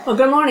Well,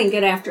 good morning,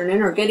 good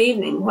afternoon, or good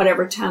evening,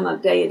 whatever time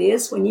of day it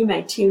is when you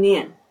may tune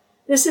in.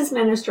 This is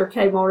Minister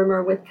Kay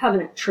Mortimer with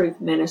Covenant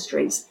Truth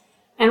Ministries,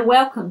 and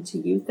welcome to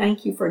you.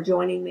 Thank you for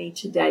joining me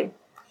today.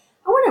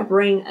 I want to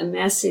bring a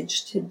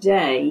message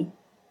today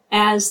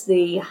as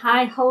the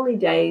high holy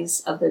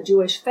days of the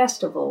Jewish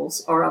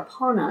festivals are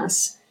upon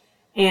us,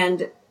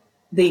 and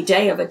the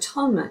Day of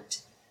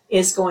Atonement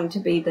is going to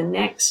be the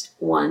next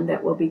one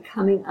that will be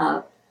coming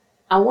up.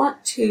 I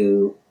want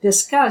to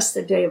discuss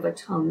the Day of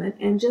Atonement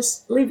and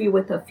just leave you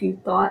with a few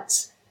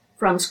thoughts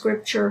from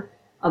Scripture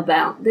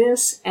about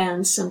this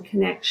and some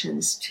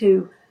connections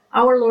to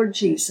our Lord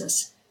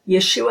Jesus,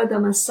 Yeshua the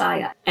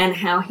Messiah, and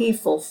how he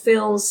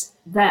fulfills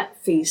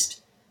that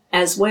feast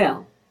as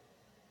well.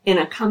 In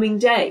a coming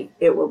day,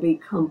 it will be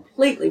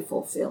completely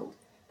fulfilled.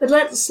 But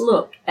let's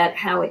look at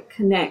how it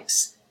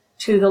connects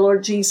to the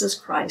Lord Jesus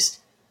Christ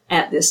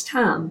at this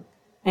time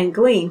and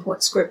glean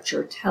what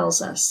Scripture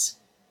tells us.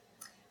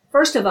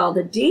 First of all,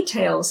 the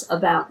details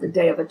about the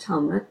Day of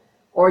Atonement,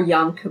 or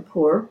Yom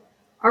Kippur,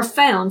 are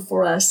found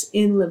for us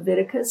in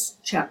Leviticus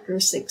chapter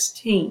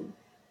 16,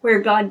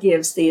 where God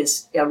gives the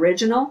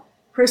original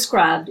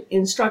prescribed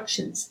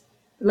instructions.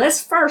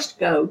 Let's first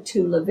go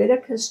to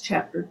Leviticus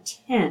chapter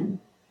 10,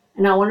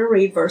 and I want to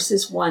read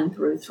verses 1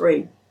 through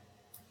 3.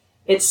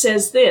 It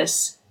says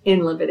this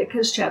in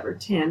Leviticus chapter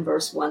 10,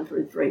 verse 1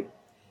 through 3.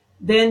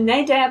 Then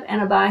Nadab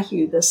and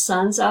Abihu, the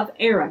sons of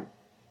Aaron,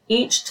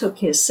 each took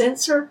his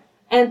censer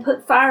and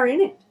put fire in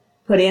it,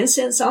 put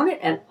incense on it,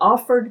 and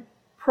offered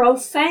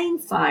profane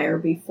fire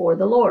before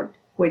the Lord,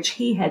 which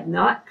he had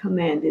not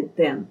commanded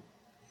them.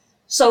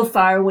 So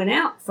fire went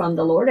out from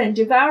the Lord and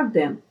devoured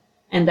them,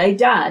 and they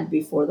died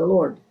before the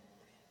Lord.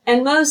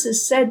 And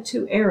Moses said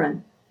to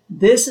Aaron,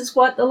 This is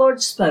what the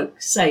Lord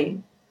spoke,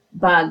 saying,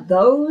 By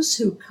those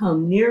who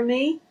come near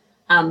me,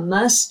 I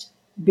must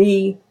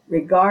be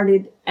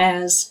regarded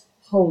as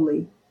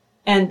holy,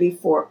 and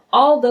before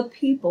all the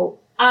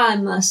people I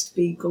must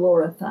be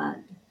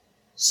glorified.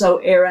 So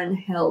Aaron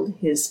held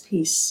his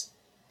peace.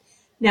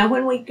 Now,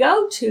 when we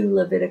go to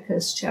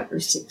Leviticus chapter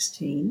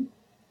 16,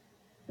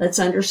 let's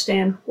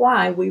understand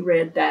why we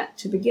read that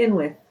to begin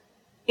with.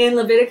 In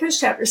Leviticus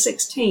chapter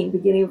 16,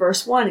 beginning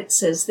verse 1, it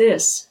says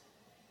this,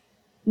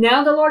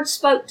 Now the Lord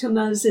spoke to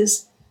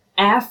Moses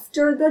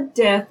after the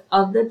death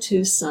of the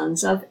two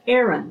sons of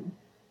Aaron,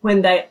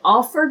 when they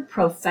offered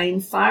profane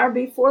fire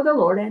before the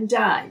Lord and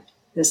died.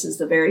 This is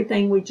the very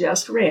thing we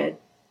just read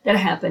that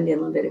happened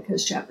in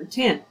Leviticus chapter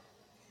 10.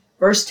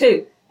 Verse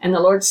 2, And the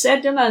Lord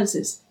said to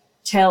Moses,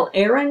 Tell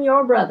Aaron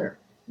your brother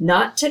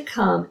not to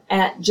come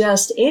at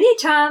just any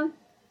time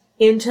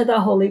into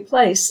the holy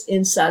place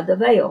inside the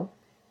veil,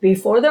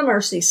 before the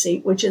mercy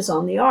seat which is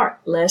on the ark,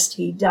 lest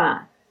he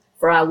die.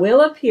 For I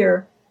will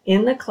appear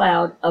in the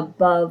cloud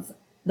above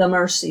the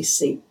mercy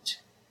seat.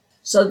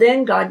 So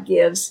then God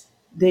gives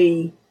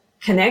the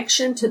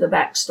connection to the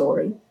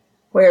backstory,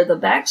 where the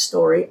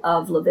backstory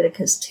of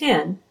Leviticus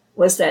 10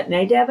 was that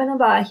Nadab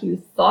and Abihu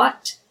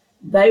thought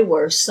they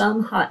were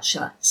some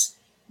hotshots.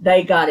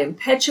 They got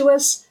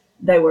impetuous.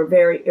 They were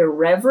very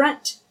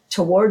irreverent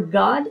toward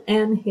God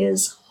and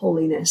his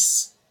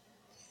holiness.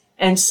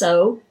 And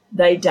so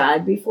they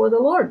died before the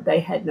Lord. They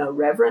had no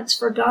reverence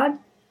for God,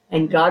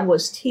 and God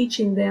was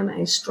teaching them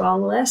a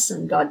strong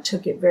lesson. God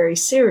took it very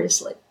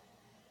seriously.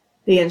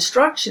 The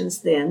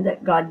instructions then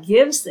that God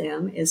gives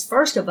them is,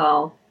 first of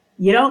all,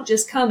 you don't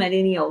just come at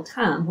any old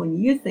time when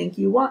you think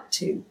you want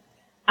to.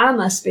 I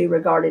must be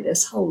regarded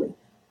as holy.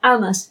 I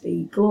must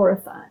be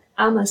glorified.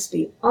 I must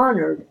be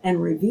honored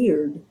and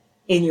revered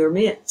in your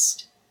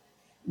midst.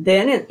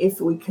 Then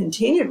if we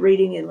continued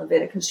reading in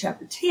Leviticus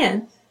chapter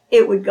 10,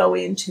 it would go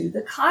into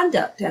the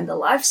conduct and the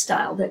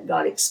lifestyle that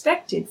God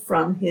expected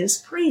from his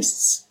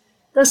priests,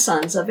 the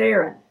sons of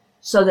Aaron,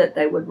 so that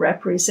they would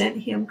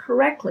represent him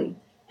correctly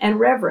and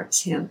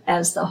reverence him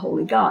as the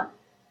holy God.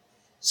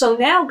 So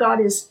now God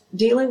is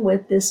dealing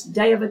with this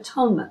Day of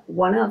Atonement,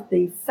 one of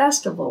the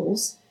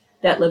festivals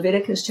that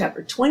Leviticus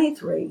chapter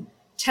 23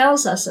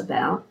 tells us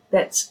about.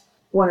 That's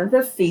one of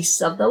the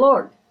feasts of the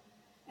Lord.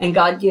 And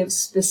God gives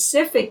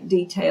specific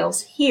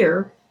details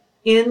here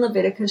in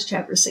Leviticus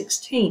chapter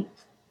 16.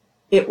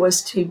 It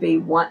was to be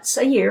once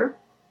a year.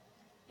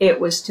 It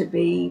was to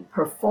be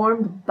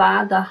performed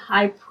by the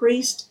high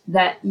priest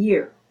that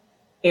year.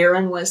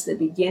 Aaron was the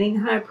beginning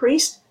high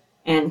priest,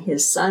 and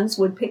his sons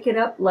would pick it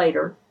up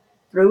later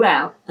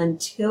throughout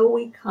until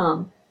we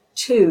come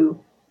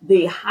to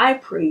the high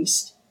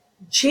priest,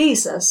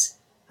 Jesus,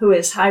 who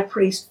is high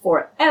priest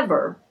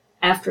forever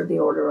after the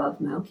order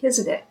of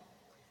Melchizedek.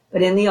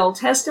 But in the Old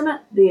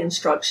Testament, the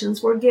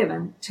instructions were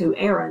given to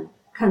Aaron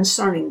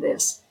concerning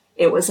this.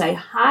 It was a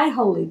high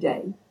holy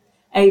day,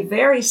 a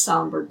very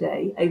somber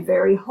day, a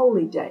very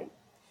holy day.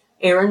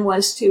 Aaron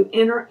was to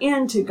enter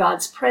into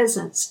God's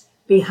presence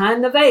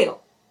behind the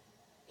veil,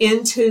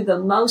 into the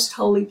most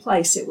holy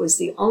place. It was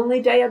the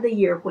only day of the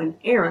year when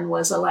Aaron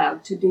was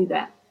allowed to do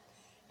that.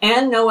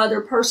 And no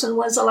other person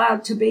was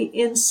allowed to be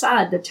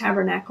inside the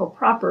tabernacle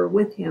proper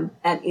with him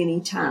at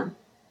any time.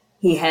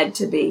 He had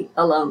to be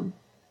alone.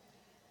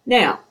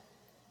 Now,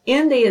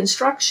 in the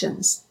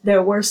instructions,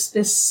 there were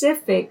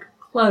specific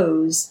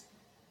clothes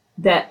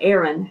that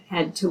Aaron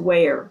had to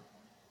wear.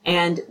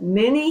 And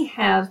many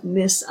have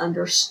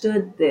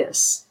misunderstood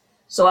this.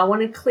 So I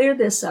want to clear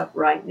this up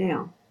right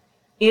now.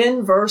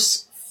 In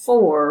verse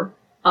 4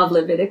 of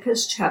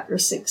Leviticus chapter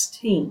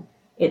 16,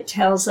 it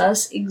tells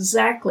us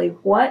exactly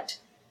what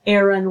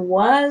Aaron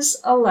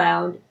was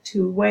allowed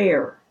to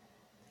wear.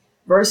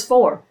 Verse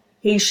 4,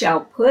 he shall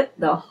put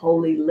the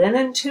holy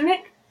linen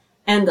tunic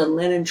and the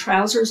linen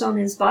trousers on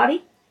his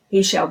body.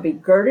 He shall be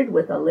girded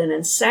with a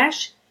linen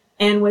sash,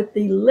 and with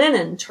the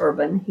linen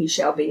turban he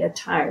shall be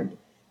attired.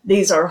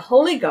 These are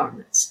holy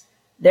garments.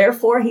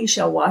 Therefore he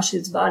shall wash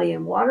his body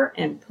in water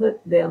and put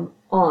them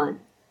on.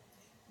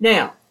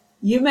 Now,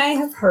 you may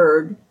have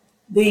heard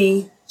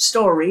the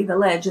story, the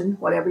legend,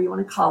 whatever you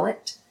want to call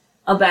it,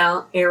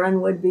 about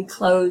Aaron would be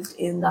clothed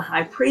in the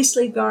high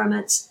priestly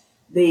garments,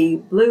 the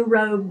blue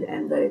robe,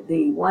 and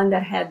the one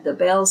that had the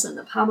bells and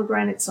the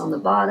pomegranates on the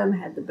bottom,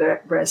 had the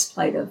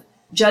breastplate of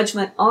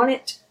judgment on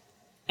it,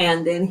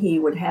 and then he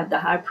would have the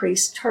high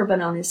priest's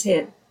turban on his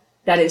head.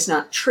 That is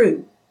not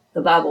true.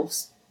 The Bible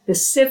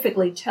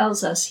specifically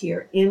tells us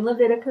here in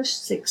Leviticus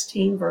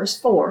 16, verse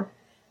 4,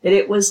 that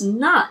it was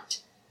not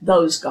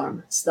those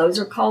garments. Those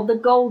are called the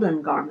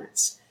golden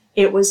garments.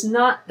 It was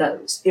not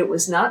those. It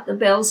was not the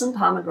bells and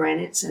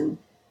pomegranates, and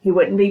he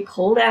wouldn't be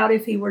pulled out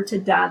if he were to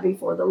die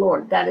before the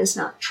Lord. That is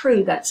not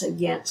true. That's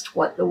against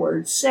what the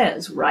word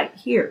says right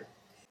here.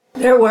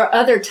 There were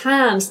other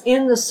times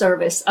in the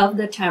service of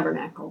the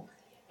tabernacle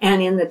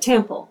and in the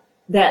temple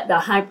that the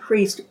high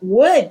priest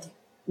would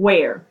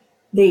wear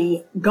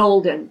the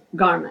golden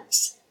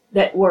garments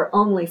that were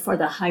only for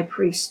the high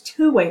priest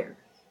to wear.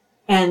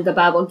 And the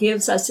Bible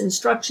gives us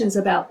instructions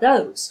about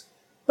those.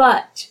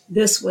 But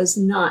this was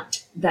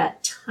not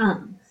that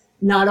time,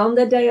 not on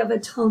the Day of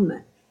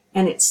Atonement.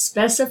 And it's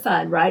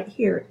specified right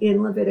here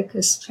in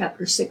Leviticus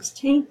chapter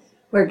 16,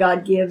 where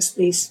God gives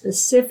these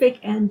specific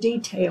and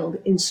detailed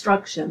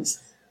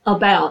instructions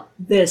about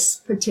this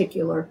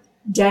particular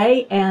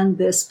day and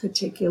this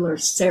particular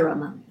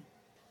ceremony.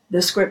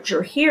 The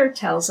scripture here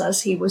tells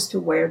us he was to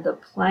wear the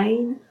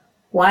plain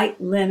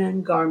white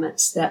linen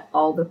garments that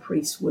all the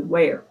priests would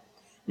wear.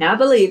 Now, I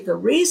believe the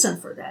reason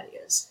for that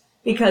is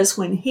because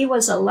when he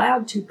was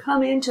allowed to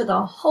come into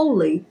the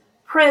holy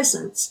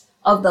presence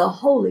of the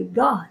holy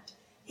God,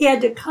 he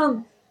had to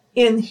come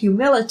in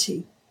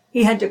humility.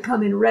 He had to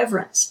come in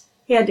reverence.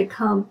 He had to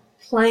come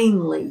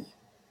plainly,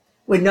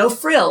 with no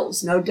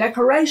frills, no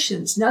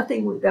decorations,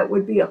 nothing that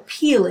would be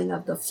appealing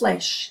of the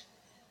flesh.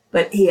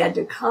 But he had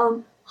to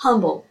come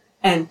humble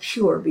and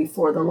pure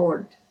before the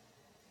Lord.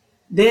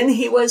 Then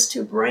he was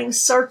to bring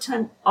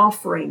certain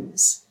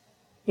offerings.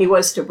 He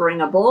was to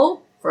bring a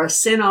bull for a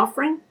sin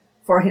offering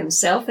for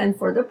himself and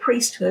for the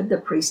priesthood, the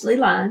priestly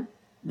line,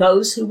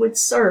 those who would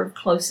serve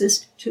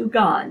closest to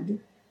God,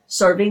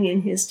 serving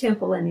in his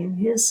temple and in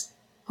his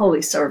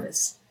holy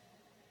service.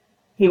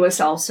 He was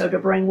also to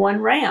bring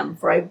one ram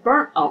for a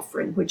burnt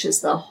offering, which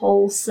is the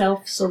whole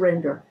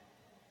self-surrender.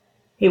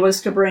 He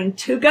was to bring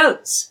 2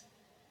 goats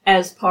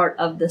as part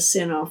of the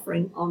sin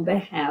offering on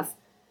behalf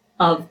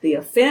of the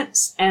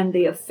offense and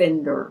the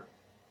offender,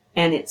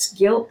 and its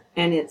guilt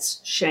and its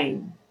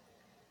shame.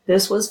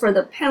 This was for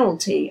the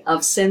penalty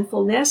of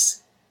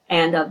sinfulness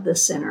and of the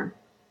sinner.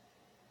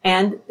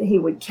 And he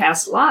would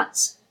cast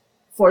lots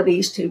for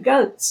these 2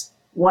 goats.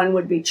 One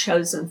would be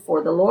chosen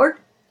for the Lord,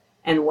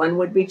 and one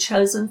would be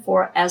chosen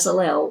for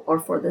Azalel, or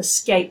for the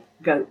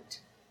scapegoat,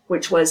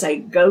 which was a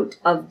goat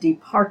of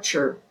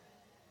departure,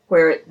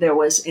 where there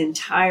was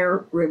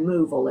entire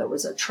removal. There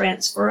was a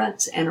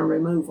transference and a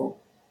removal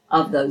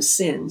of those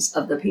sins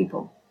of the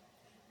people.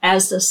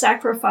 As the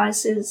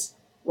sacrifices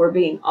were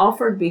being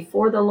offered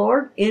before the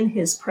Lord in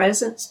his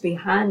presence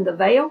behind the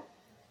veil,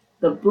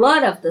 the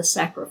blood of the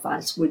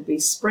sacrifice would be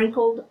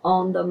sprinkled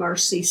on the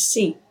mercy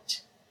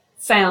seat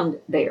found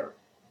there.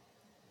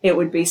 It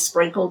would be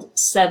sprinkled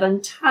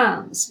 7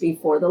 times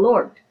before the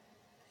Lord.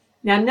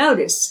 Now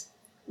notice,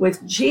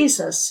 with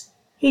Jesus,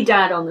 he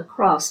died on the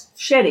cross,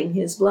 shedding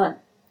his blood.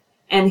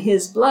 And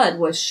his blood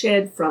was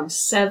shed from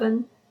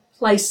 7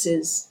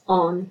 places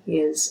on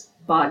his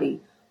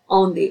body,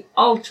 on the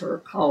altar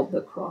called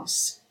the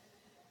cross.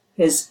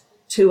 His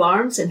 2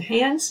 arms and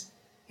hands,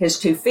 his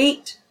 2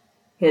 feet,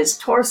 his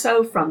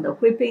torso from the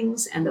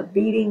whippings and the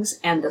beatings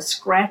and the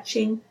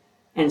scratching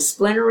and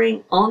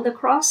splintering on the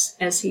cross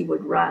as he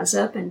would rise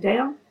up and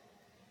down.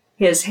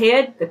 His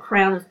head, the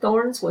crown of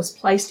thorns, was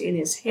placed in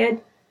his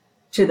head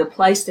to the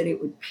place that it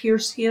would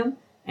pierce him,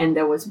 and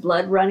there was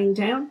blood running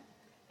down.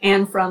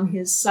 And from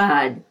his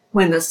side,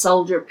 when the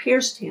soldier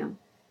pierced him,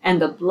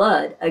 and the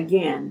blood,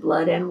 again,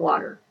 blood and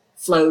water,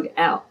 flowed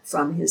out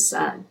from his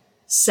side.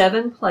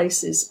 7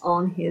 places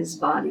on his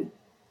body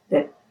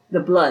that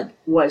the blood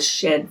was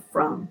shed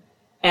from,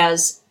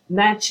 as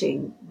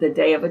matching the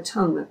Day of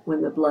Atonement,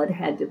 when the blood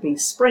had to be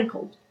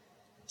sprinkled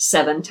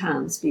 7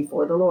 times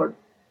before the Lord.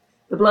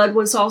 The blood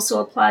was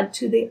also applied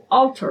to the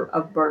altar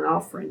of burnt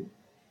offering.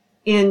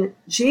 In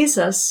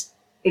Jesus'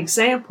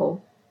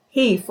 example,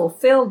 he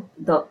fulfilled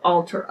the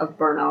altar of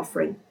burnt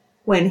offering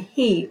when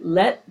he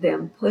let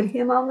them put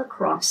him on the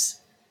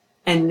cross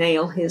and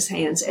nail his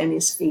hands and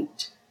his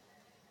feet.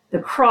 The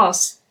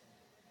cross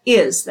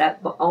is that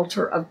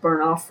altar of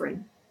burnt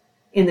offering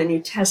in the New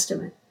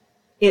Testament.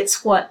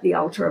 It's what the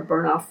altar of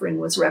burnt offering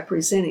was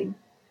representing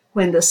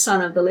when the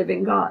Son of the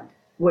living God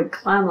would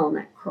climb on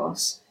that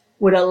cross,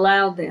 would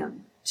allow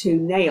them to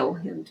nail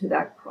him to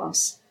that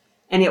cross.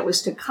 And it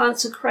was to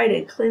consecrate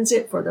and cleanse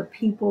it for the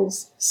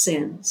people's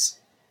sins.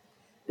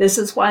 This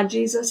is why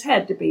Jesus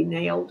had to be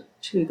nailed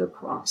to the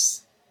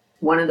cross.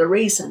 One of the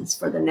reasons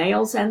for the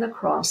nails and the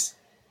cross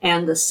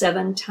and the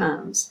 7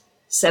 times,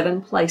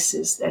 7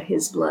 places that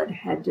his blood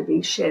had to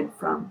be shed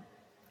from.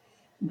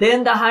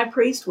 Then the high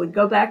priest would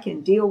go back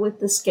and deal with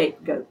the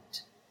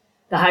scapegoat.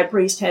 The high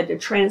priest had to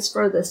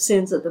transfer the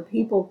sins of the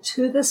people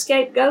to the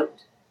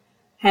scapegoat,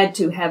 had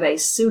to have a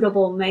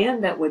suitable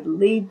man that would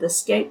lead the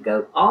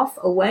scapegoat off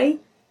away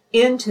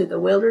into the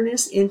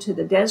wilderness, into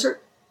the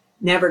desert,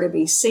 never to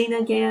be seen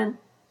again,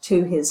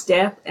 to his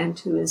death and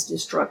to his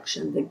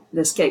destruction,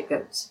 the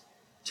scapegoats,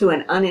 to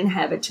an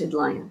uninhabited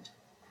land.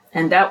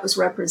 And that was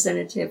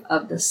representative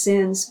of the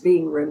sins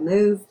being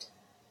removed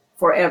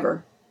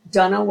forever,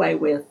 done away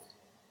with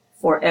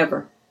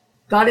forever.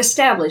 God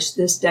established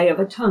this Day of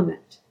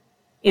Atonement.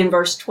 In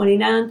verse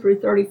 29 through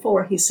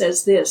 34, he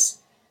says this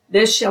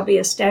shall be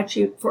a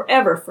statute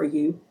forever for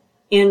you.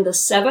 In the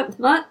 7th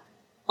month,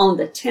 on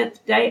the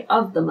 10th day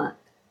of the month,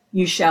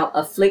 you shall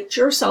afflict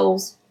your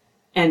souls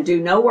and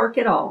do no work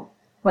at all,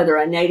 whether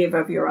a native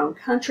of your own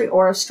country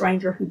or a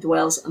stranger who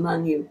dwells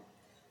among you.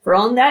 For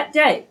on that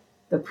day,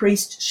 the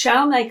priest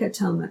shall make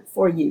atonement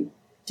for you,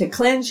 to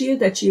cleanse you,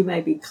 that you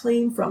may be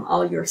clean from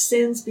all your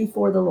sins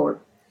before the Lord.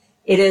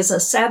 It is a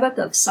Sabbath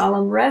of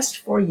solemn rest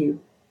for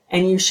you,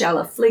 and you shall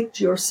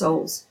afflict your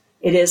souls.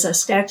 It is a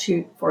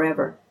statute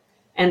forever.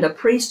 And the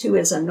priest who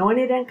is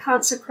anointed and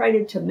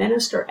consecrated to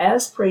minister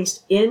as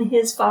priest in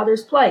his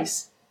Father's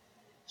place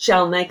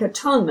shall make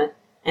atonement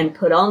and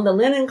put on the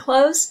linen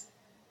clothes,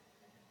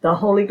 the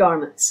holy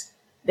garments.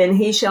 Then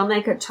he shall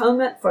make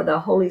atonement for the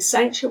holy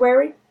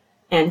sanctuary,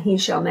 and he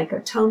shall make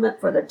atonement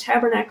for the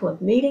tabernacle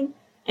of meeting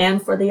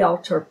and for the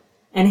altar,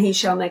 and he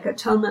shall make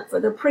atonement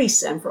for the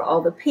priests and for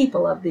all the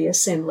people of the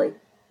assembly.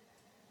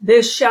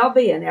 This shall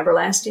be an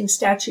everlasting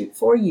statute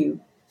for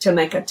you, to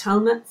make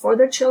atonement for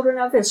the children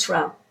of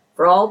Israel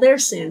for all their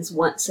sins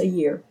once a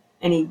year.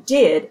 And he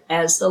did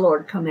as the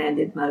Lord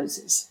commanded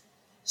Moses.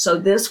 So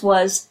this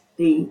was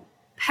the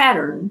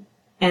pattern,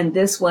 and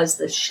this was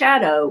the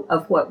shadow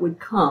of what would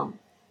come,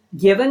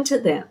 given to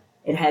them.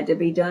 It had to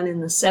be done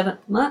in the 7th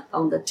month,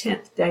 on the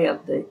 10th day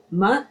of the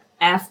month,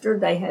 after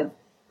they have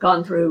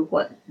gone through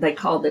what they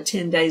call the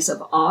 10 days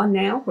of awe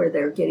now, where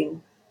they're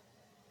getting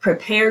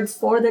prepared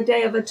for the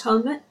Day of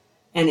Atonement,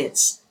 and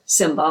it's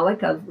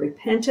symbolic of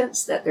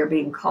repentance that they're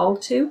being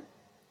called to.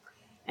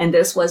 And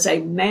this was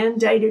a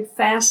mandated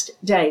fast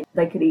day.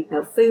 They could eat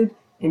no food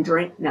and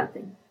drink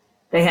nothing.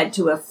 They had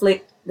to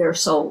afflict their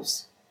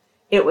souls.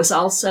 It was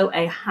also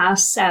a high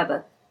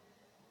Sabbath.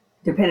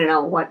 Depending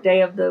on what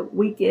day of the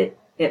week it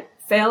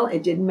fell,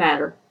 it didn't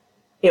matter.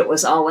 It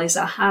was always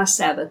a high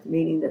Sabbath,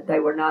 meaning that they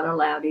were not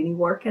allowed any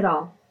work at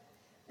all.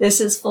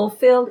 This is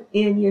fulfilled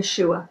in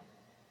Yeshua.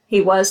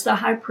 He was the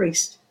high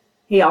priest.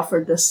 He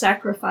offered the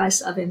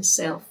sacrifice of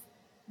himself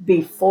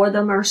before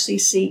the mercy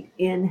seat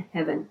in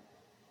heaven.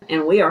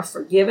 And we are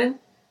forgiven,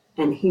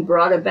 and he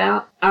brought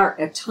about our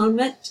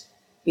atonement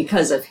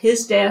because of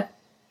his death,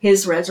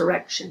 his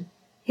resurrection,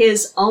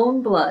 his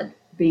own blood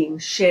being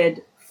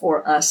shed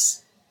for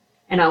us.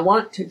 And I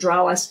want to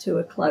draw us to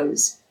a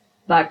close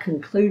by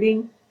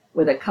concluding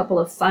with a couple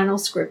of final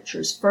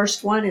scriptures.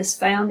 First one is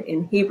found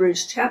in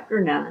Hebrews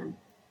chapter 9,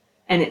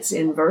 and it's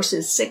in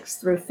verses 6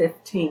 through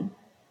 15.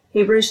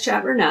 Hebrews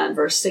chapter 9,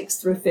 verse 6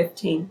 through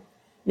 15.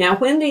 Now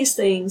when these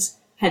things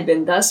had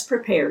been thus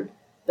prepared,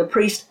 the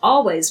priest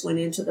always went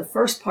into the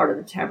first part of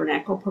the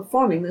tabernacle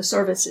performing the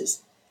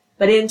services.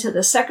 But into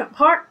the second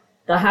part,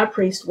 the high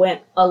priest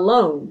went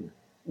alone,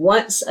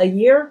 once a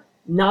year,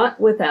 not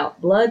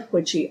without blood,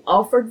 which he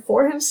offered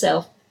for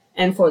himself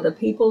and for the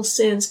people's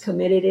sins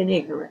committed in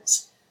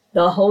ignorance.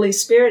 The Holy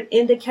Spirit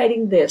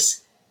indicating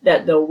this,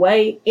 that the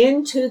way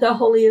into the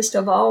holiest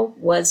of all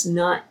was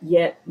not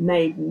yet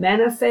made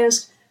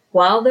manifest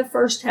while the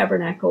first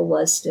tabernacle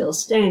was still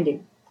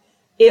standing.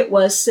 It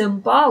was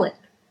symbolic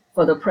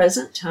for the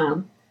present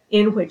time,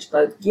 in which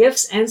both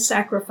gifts and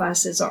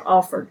sacrifices are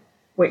offered,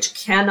 which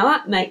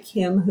cannot make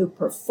him who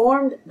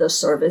performed the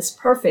service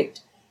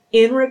perfect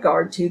in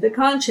regard to the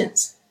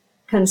conscience,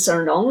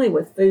 concerned only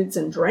with foods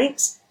and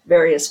drinks,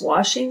 various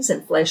washings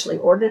and fleshly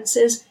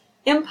ordinances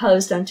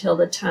imposed until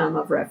the time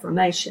of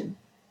Reformation.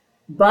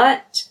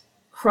 But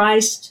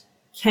Christ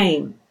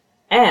came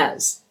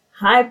as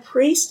high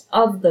priest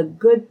of the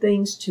good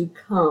things to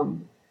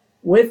come,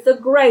 with the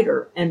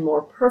greater and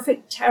more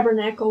perfect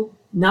tabernacle,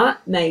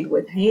 not made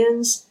with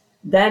hands,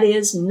 that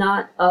is,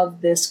 not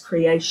of this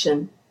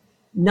creation,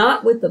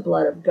 not with the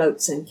blood of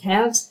goats and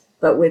calves,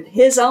 but with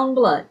his own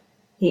blood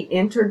he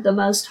entered the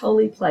most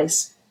holy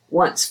place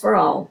once for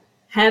all,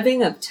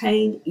 having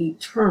obtained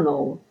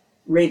eternal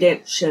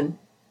redemption.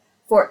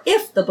 For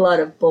if the blood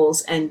of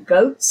bulls and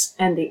goats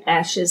and the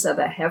ashes of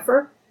a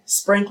heifer,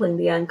 sprinkling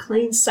the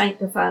unclean,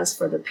 sanctifies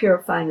for the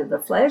purifying of the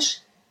flesh,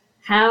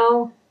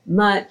 how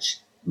much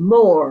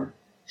more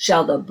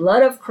shall the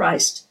blood of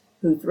Christ,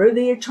 who through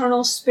the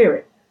eternal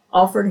Spirit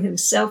offered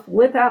himself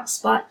without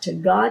spot to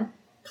God,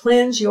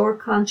 cleanse your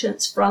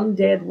conscience from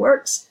dead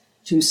works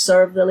to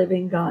serve the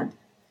living God.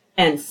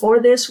 And for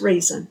this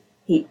reason,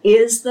 he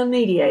is the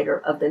mediator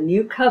of the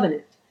new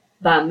covenant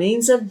by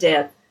means of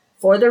death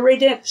for the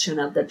redemption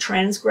of the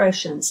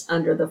transgressions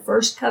under the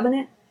first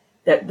covenant,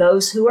 that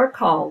those who are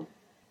called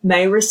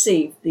may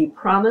receive the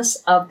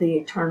promise of the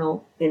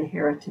eternal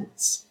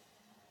inheritance.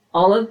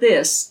 All of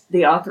this,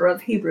 the author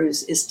of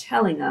Hebrews is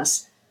telling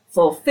us,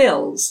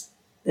 fulfills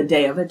the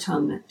Day of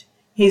Atonement.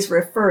 He's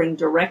referring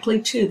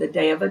directly to the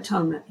Day of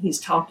Atonement.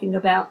 He's talking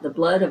about the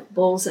blood of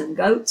bulls and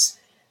goats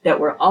that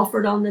were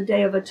offered on the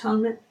Day of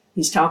Atonement.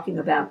 He's talking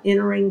about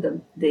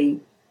entering the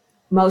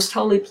most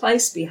holy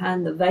place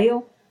behind the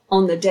veil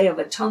on the Day of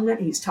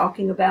Atonement. He's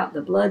talking about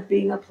the blood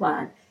being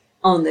applied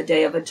on the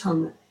Day of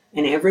Atonement.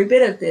 And every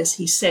bit of this,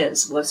 he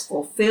says, was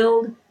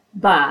fulfilled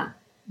by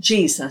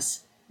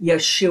Jesus,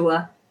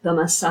 Yeshua, the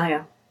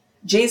Messiah.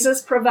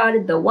 Jesus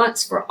provided the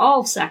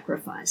once-for-all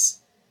sacrifice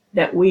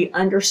that we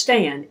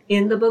understand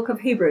in the book of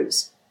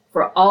Hebrews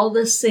for all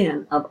the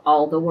sin of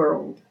all the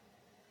world.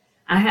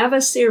 I have a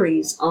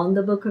series on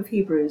the book of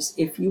Hebrews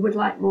if you would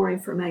like more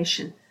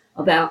information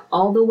about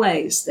all the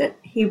ways that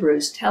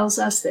Hebrews tells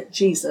us that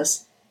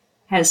Jesus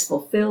has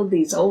fulfilled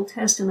these Old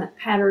Testament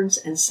patterns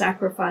and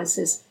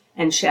sacrifices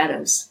and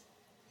shadows.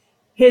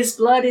 His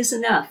blood is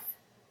enough,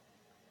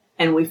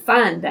 and we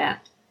find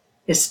that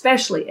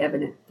especially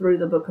evident through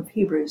the book of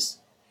Hebrews.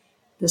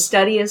 The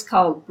study is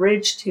called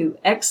Bridge to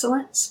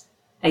Excellence,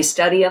 a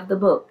study of the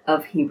book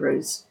of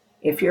Hebrews.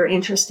 If you're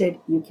interested,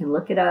 you can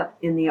look it up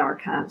in the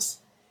archives.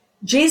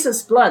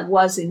 Jesus' blood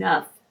was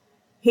enough.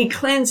 He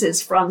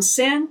cleanses from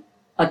sin,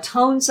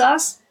 atones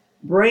us,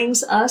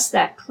 brings us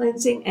that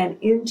cleansing and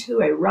into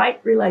a right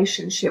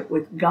relationship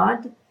with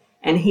God,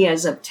 and he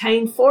has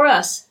obtained for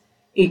us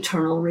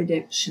eternal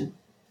redemption.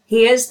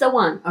 He is the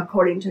one,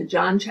 according to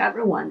John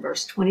chapter 1,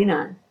 verse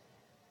 29,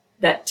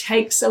 that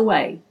takes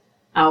away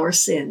our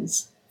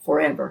sins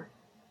forever.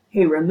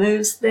 He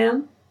removes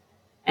them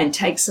and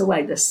takes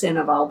away the sin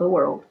of all the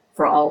world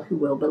for all who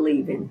will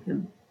believe in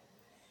him.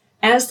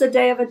 As the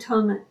Day of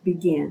Atonement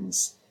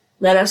begins,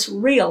 let us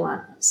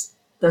realize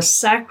the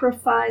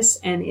sacrifice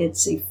and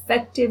its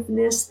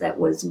effectiveness that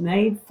was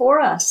made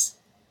for us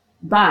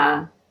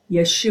by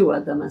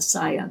Yeshua, the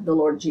Messiah, the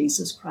Lord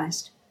Jesus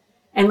Christ.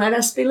 And let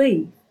us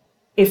believe,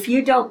 if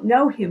you don't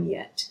know him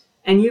yet,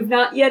 and you've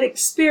not yet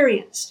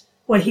experienced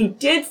what he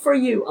did for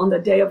you on the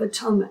Day of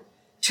Atonement,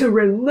 to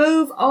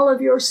remove all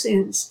of your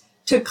sins,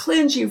 to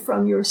cleanse you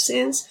from your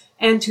sins,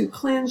 and to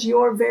cleanse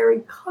your very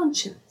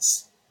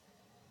conscience,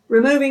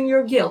 removing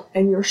your guilt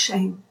and your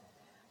shame,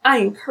 I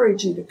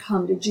encourage you to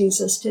come to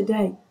Jesus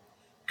today.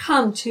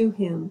 Come to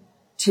him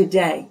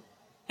today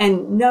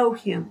and know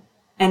him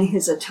and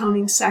his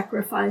atoning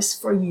sacrifice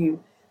for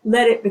you.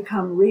 Let it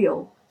become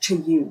real to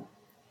you.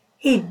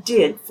 He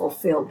did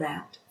fulfill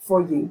that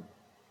for you.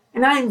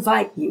 And I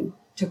invite you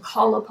to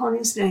call upon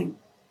his name.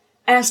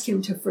 Ask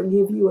him to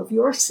forgive you of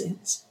your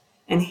sins,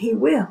 and he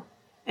will.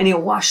 And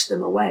he'll wash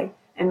them away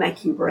and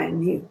make you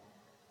brand new.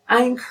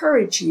 I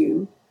encourage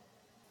you,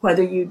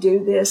 whether you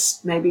do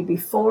this maybe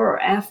before or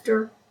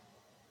after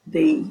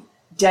the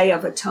Day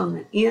of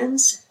Atonement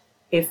ends,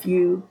 if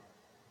you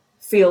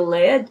feel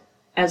led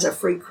as a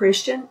free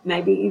Christian,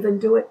 maybe even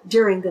do it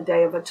during the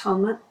Day of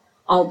Atonement,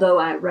 although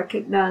I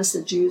recognize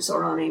the Jews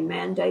are on a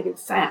mandated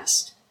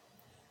fast.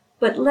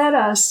 But let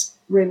us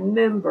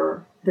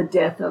remember the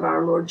death of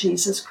our Lord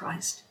Jesus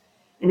Christ.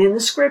 And in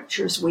the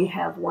scriptures, we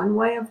have one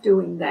way of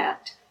doing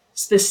that,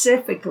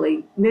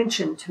 specifically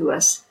mentioned to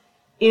us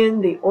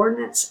in the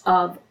ordinance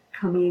of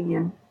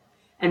communion.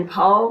 And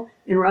Paul,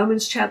 in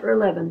Romans chapter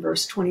 11,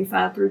 verse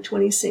 25 through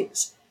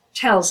 26,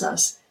 tells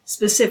us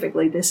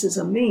specifically this is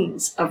a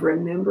means of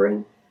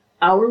remembering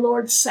our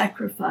Lord's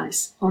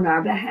sacrifice on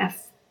our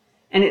behalf.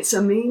 And it's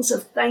a means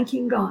of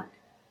thanking God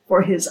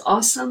for his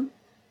awesome,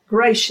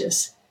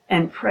 gracious,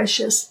 and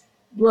precious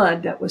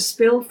blood that was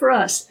spilled for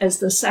us as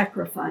the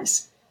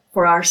sacrifice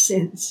for our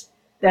sins,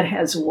 that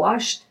has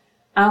washed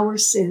our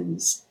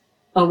sins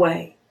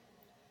away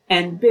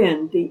and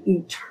been the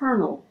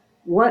eternal,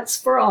 once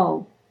for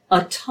all,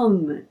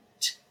 atonement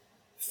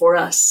for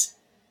us,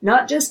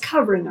 not just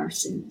covering our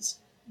sins,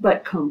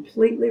 but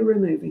completely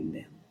removing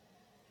them.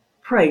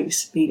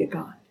 Praise be to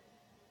God.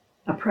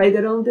 I pray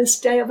that on this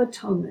Day of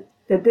Atonement,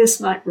 that this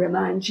might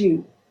remind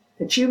you,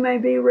 that you may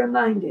be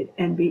reminded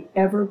and be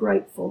ever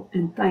grateful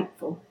and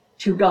thankful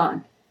to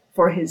God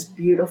for his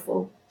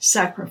beautiful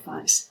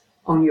sacrifice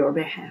on your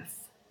behalf.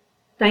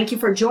 Thank you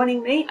for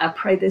joining me. I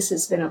pray this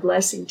has been a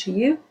blessing to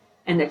you,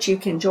 and that you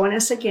can join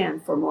us again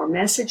for more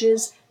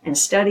messages and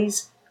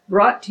studies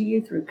brought to you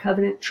through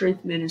Covenant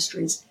Truth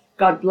Ministries.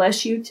 God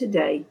bless you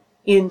today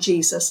in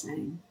Jesus'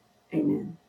 name.